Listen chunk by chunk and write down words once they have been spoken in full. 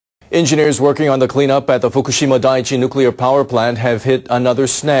Engineers working on the cleanup at the Fukushima Daiichi nuclear power plant have hit another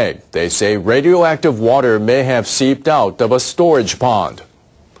snag. They say radioactive water may have seeped out of a storage pond.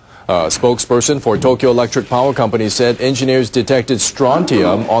 A spokesperson for Tokyo Electric Power Company said engineers detected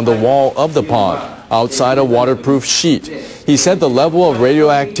strontium on the wall of the pond outside a waterproof sheet. He said the level of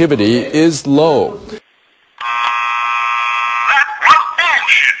radioactivity is low.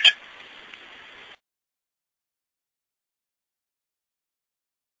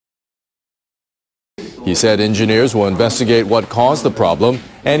 He said engineers will investigate what caused the problem,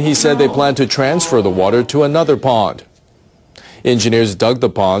 and he said they plan to transfer the water to another pond. Engineers dug the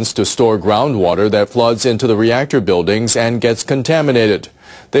ponds to store groundwater that floods into the reactor buildings and gets contaminated.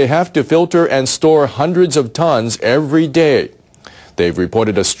 They have to filter and store hundreds of tons every day. They've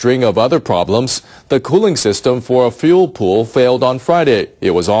reported a string of other problems. The cooling system for a fuel pool failed on Friday.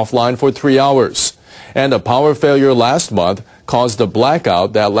 It was offline for 3 hours. And a power failure last month caused a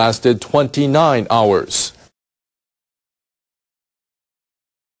blackout that lasted 29 hours.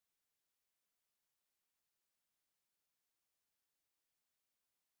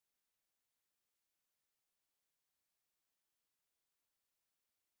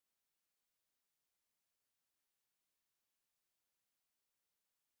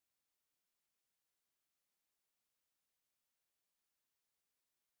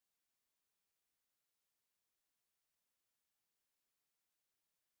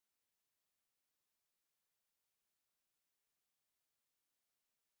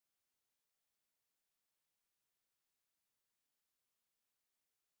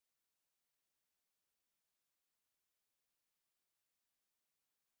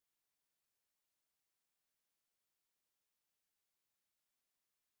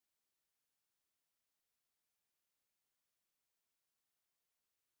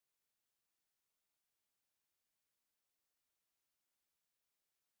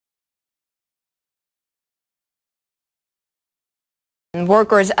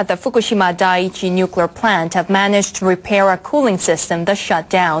 Workers at the Fukushima Daiichi nuclear plant have managed to repair a cooling system that shut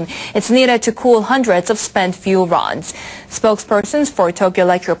down. It's needed to cool hundreds of spent fuel rods. Spokespersons for Tokyo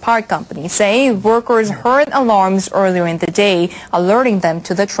Electric Power Company say workers heard alarms earlier in the day, alerting them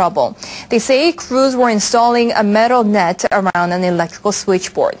to the trouble. They say crews were installing a metal net around an electrical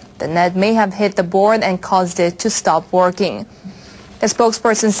switchboard. The net may have hit the board and caused it to stop working. The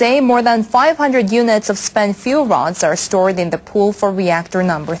spokesperson say more than 500 units of spent fuel rods are stored in the pool for reactor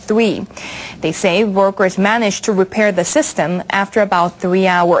number 3. They say workers managed to repair the system after about 3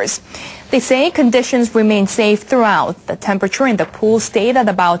 hours. They say conditions remained safe throughout. The temperature in the pool stayed at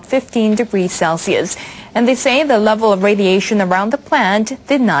about 15 degrees Celsius. And they say the level of radiation around the plant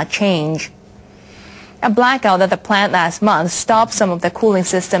did not change. A blackout at the plant last month stopped some of the cooling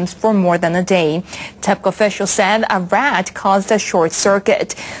systems for more than a day. TEPCO officials said a rat caused a short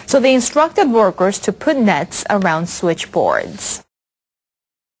circuit, so they instructed workers to put nets around switchboards.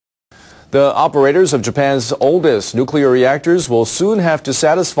 The operators of Japan's oldest nuclear reactors will soon have to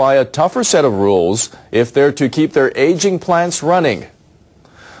satisfy a tougher set of rules if they're to keep their aging plants running.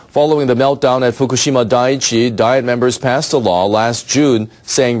 Following the meltdown at Fukushima Daiichi, Diet members passed a law last June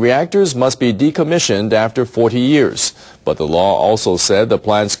saying reactors must be decommissioned after 40 years. But the law also said the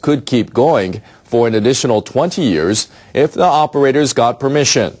plants could keep going for an additional 20 years if the operators got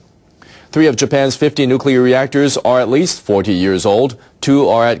permission. 3 of Japan's 50 nuclear reactors are at least 40 years old. 2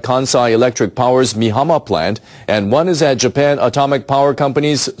 are at Kansai Electric Power's Mihama plant, and 1 is at Japan Atomic Power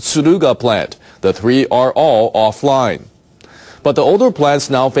Company's Tsuruga plant. The 3 are all offline. But the older plants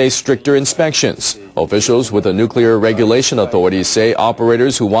now face stricter inspections. Officials with the Nuclear Regulation Authority say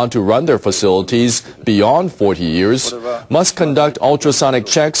operators who want to run their facilities beyond 40 years must conduct ultrasonic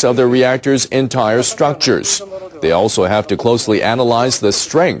checks of their reactors' entire structures. They also have to closely analyze the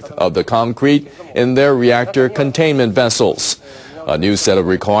strength of the concrete in their reactor containment vessels. A new set of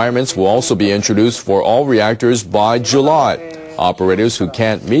requirements will also be introduced for all reactors by July. Operators who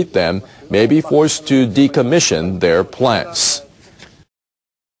can't meet them may be forced to decommission their plants.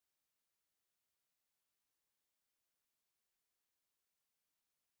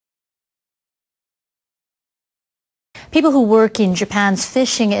 People who work in Japan's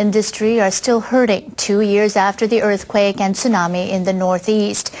fishing industry are still hurting 2 years after the earthquake and tsunami in the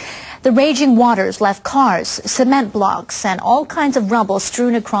northeast. The raging waters left cars, cement blocks, and all kinds of rubble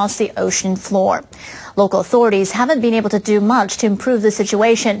strewn across the ocean floor. Local authorities haven't been able to do much to improve the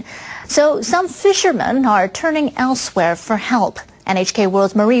situation, so some fishermen are turning elsewhere for help. NHK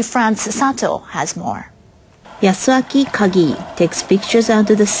World's Marie-France Sato has more. Yasuaki Kagi takes pictures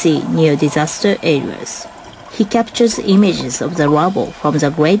under the sea near disaster areas. He captures images of the rubble from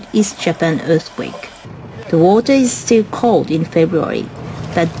the Great East Japan earthquake. The water is still cold in February,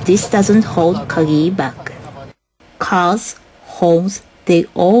 But this doesn't hold Kagi back. Cars, homes, they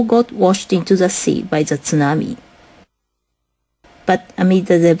all got washed into the sea by the tsunami. But amid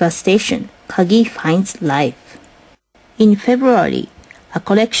the devastation, Kagi finds life. In February, a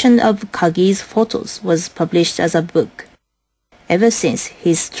collection of Kagi's photos was published as a book. Ever since,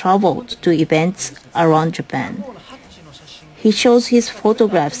 he's traveled to events around Japan. He shows his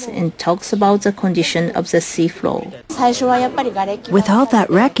photographs and talks about the condition of the seafloor. With all that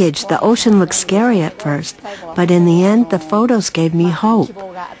wreckage, the ocean looked scary at first, but in the end, the photos gave me hope.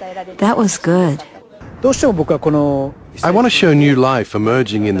 That was good. I want to show new life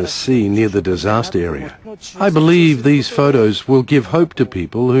emerging in the sea near the disaster area. I believe these photos will give hope to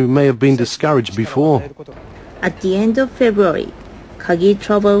people who may have been discouraged before. At the end of February, Kagi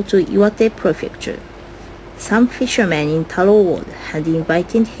traveled to Iwate Prefecture. Some fishermen in Taro Ward had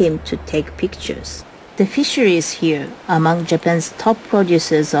invited him to take pictures. The fisheries here are among Japan's top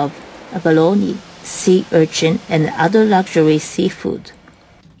producers of abalone, sea urchin, and other luxury seafood.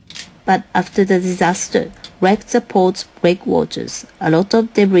 But after the disaster wrecked the port's breakwaters, a lot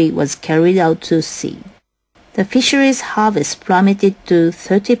of debris was carried out to sea. The fisheries harvest plummeted to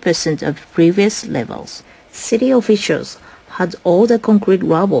 30% of previous levels. City officials had all the concrete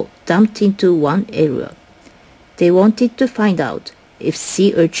rubble dumped into one area. They wanted to find out if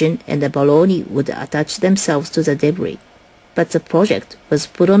sea urchin and abalone would attach themselves to the debris, but the project was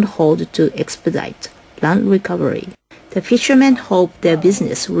put on hold to expedite land recovery. The fishermen hope their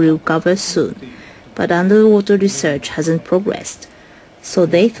business will recover soon, but underwater research hasn't progressed, so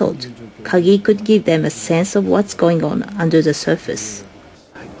they thought Kagi could give them a sense of what's going on under the surface.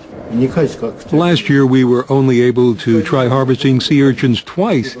 Last year we were only able to try harvesting sea urchins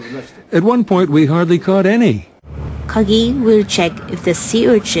twice. At one point we hardly caught any. Kagi will check if the sea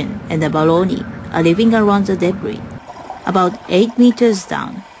urchin and abalone are living around the debris. About 8 meters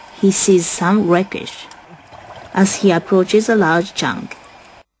down, he sees some wreckage. As he approaches a large chunk,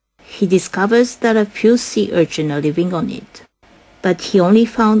 he discovers that a few sea urchins are living on it, but he only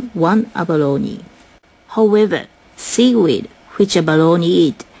found one abalone. However, seaweed, which abalone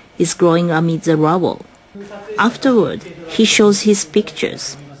eat, is growing amid the rubble. Afterward, he shows his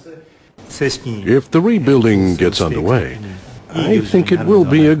pictures. If the rebuilding gets underway, I think it will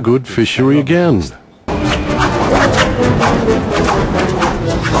be a good fishery again.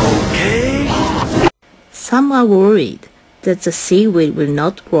 Some are worried that the seaweed will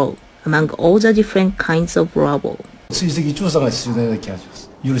not grow among all the different kinds of rubble. 2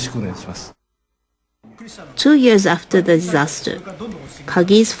 years after the disaster,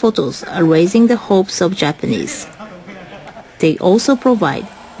 Kagi's photos are raising the hopes of Japanese. They also provide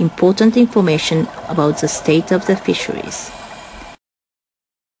important information about the state of the fisheries.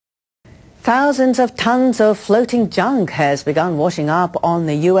 Thousands of tons of floating junk has begun washing up on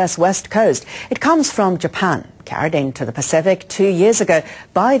the U.S. West Coast. It comes from Japan, carried into the Pacific 2 years ago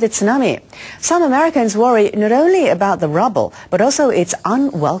by the tsunami. Some Americans worry not only about the rubble, but also its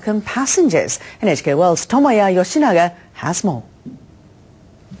unwelcome passengers. NHK World's Tomoya Yoshinaga has more.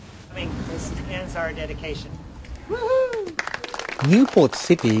 This ends our dedication. Newport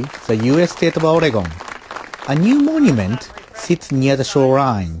City, the U.S. state of Oregon. A new monument sits near the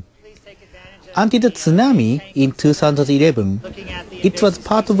shoreline. Until the tsunami in 2011, it was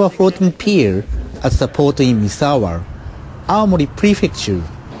part of a floating pier at the port in Misawa, Aomori Prefecture.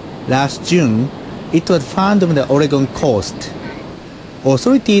 Last June, it was found on the Oregon coast.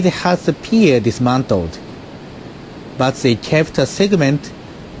 Authorities had the pier dismantled, but they kept a segment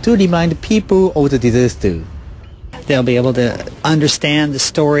to remind people of the disaster. They'll be able to understand the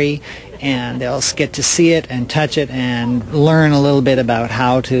story, and they'll get to see it and touch it and learn a little bit about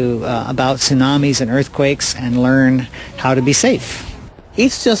about tsunamis and earthquakes, and learn how to be safe.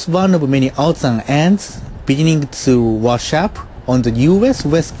 It's just one of many odds and ends beginning to wash up on the U.S.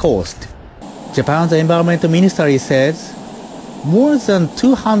 West Coast. Japan's Environment Ministry says more than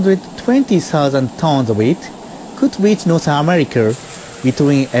 220,000 tons of it could reach North America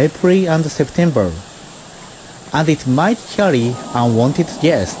between April and September, and it might carry unwanted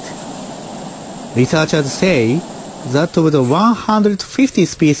guests. Researchers say that of the 150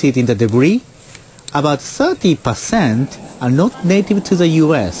 species in the debris, about 30% are not native to the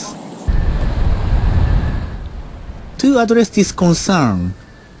U.S. To address this concern,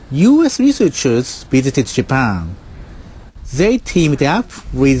 U.S. researchers visited Japan. They teamed up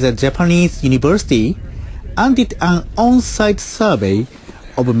with a Japanese university and did an on-site survey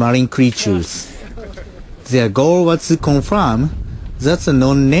of marine creatures. Their goal was to confirm that the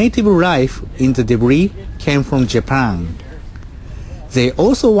non-native life in the debris came from Japan. They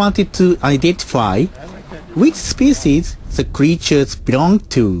also wanted to identify which species the creatures belong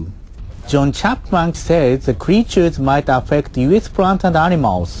to. John Chapman says the creatures might affect U.S. plants and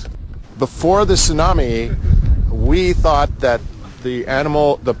animals. Before the tsunami, we thought that the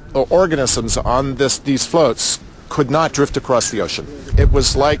organisms on these floats could not drift across the ocean. It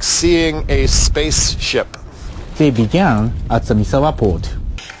was like seeing a spaceship. They began at the Misawa port.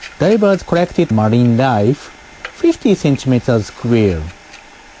 Divers collected marine life 50 centimeters square.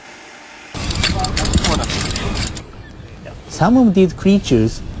 Some of these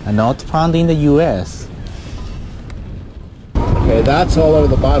creatures are not found in the U.S. Okay, that's all over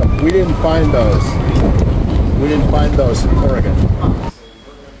the bottom. We didn't find those. We didn't find those in Oregon.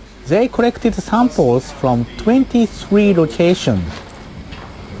 They collected samples from 23 locations.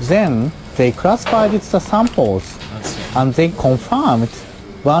 Then they classified the samples and they confirmed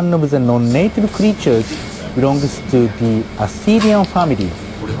one of the non-native creatures belongs to the Assyrian family.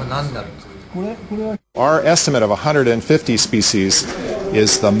 Our estimate of 150 species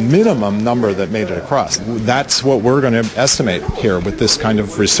is the minimum number that made it across. That's what we're going to estimate here with this kind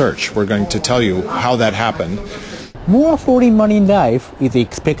of research. We're going to tell you how that happened. More foreign marine life is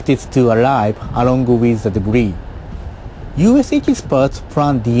expected to arrive along with the debris. U.S. experts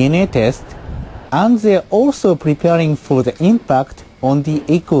plan DNA tests, and they're also preparing for the impact on the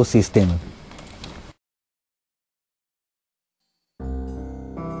ecosystem.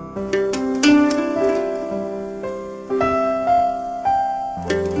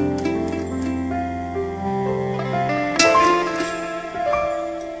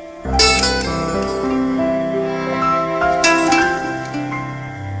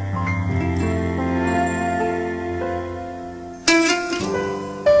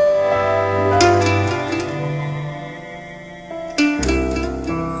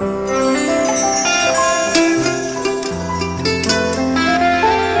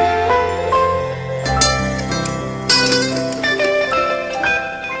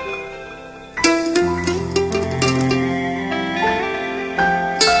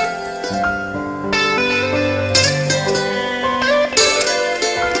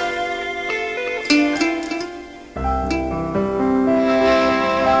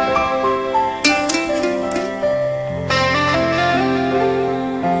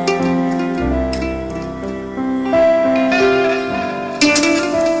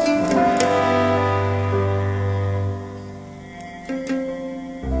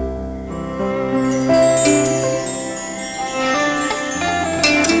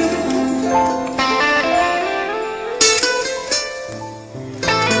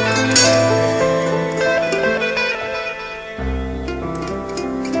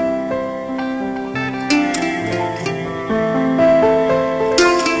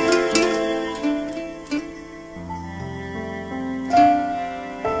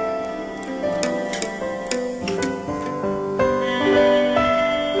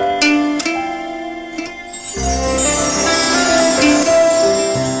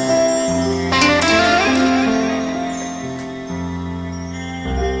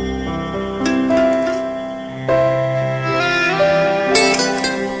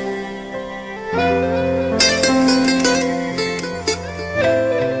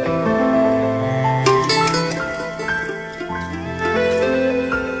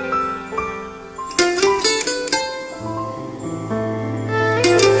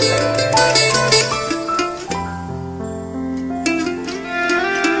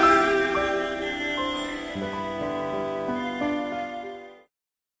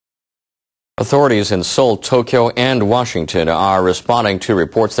 Authorities in Seoul, Tokyo, and Washington are responding to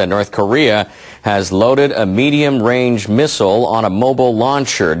reports that North Korea has loaded a medium-range missile on a mobile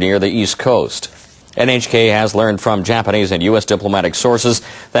launcher near the East Coast. NHK has learned from Japanese and U.S. diplomatic sources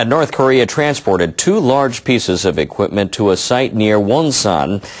that North Korea transported 2 large pieces of equipment to a site near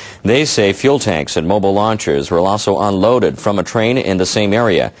Wonsan. They say fuel tanks and mobile launchers were also unloaded from a train in the same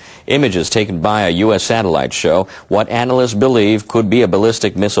area. Images taken by a U.S. satellite show what analysts believe could be a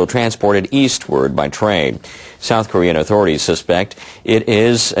ballistic missile transported eastward by train. South Korean authorities suspect it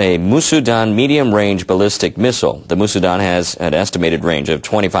is a Musudan medium-range ballistic missile. The Musudan has an estimated range of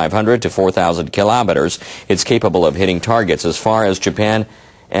 2,500 to 4,000 kilometers. It's capable of hitting targets as far as Japan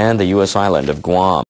and the U.S. island of Guam.